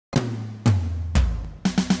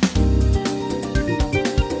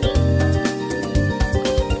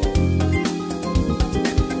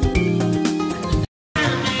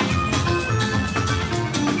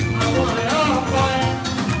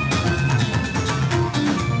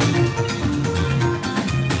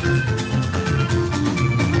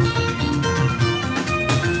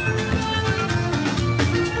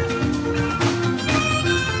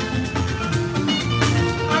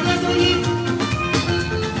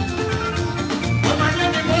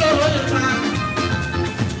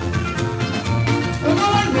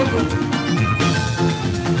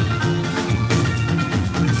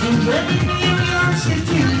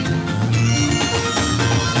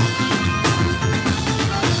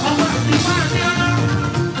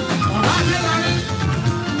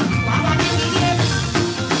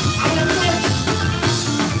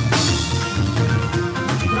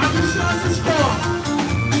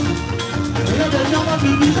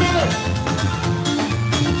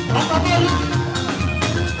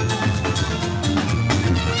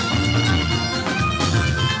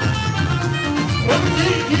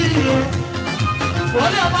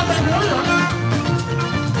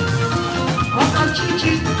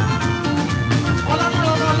You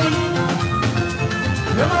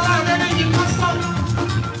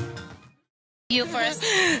first.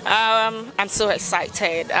 I'm so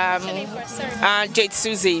excited. Jade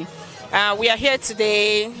Susie. We are here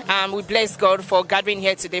today. We bless God for gathering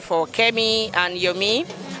here today for Kemi and Yomi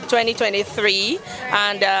 2023.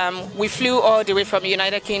 And we flew all the way from the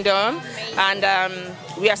United Kingdom. And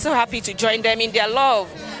we are so happy to join them in their love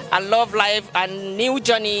and love life and new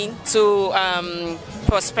journey to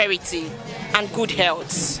prosperity and good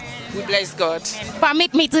health. We bless God.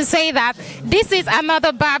 Permit me to say that this is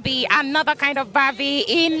another Barbie, another kind of Barbie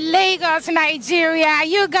in Lagos, Nigeria.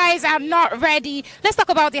 You guys are not ready. Let's talk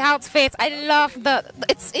about the outfit. I love let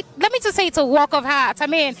me just say it's a walk of heart. I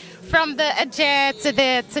mean, from the jet to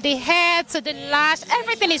the hair to the lash,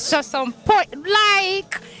 everything is just on point.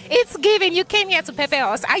 Like, it's giving. You came here to prepare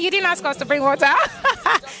us. You didn't ask us to bring water.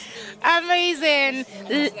 Amazing.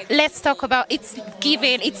 Let's talk about it's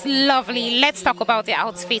giving. It's lovely. Let's talk about the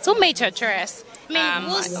outfit. Who made your dress?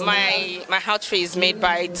 My outfit is made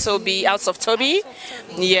by Toby, House of Toby.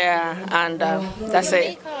 Yeah, and that's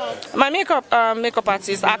it. My makeup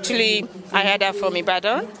artist, actually, I had her from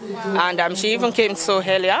Ibadan, and she even came so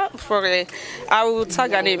earlier for a. I will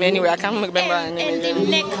tag her name anyway. I can't remember her name. And the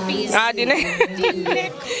neck piece. The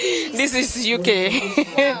neck piece. This is UK.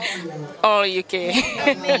 Wow. All UK.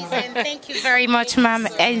 Amazing. Thank you very much, ma'am.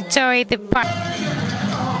 Enjoy the party.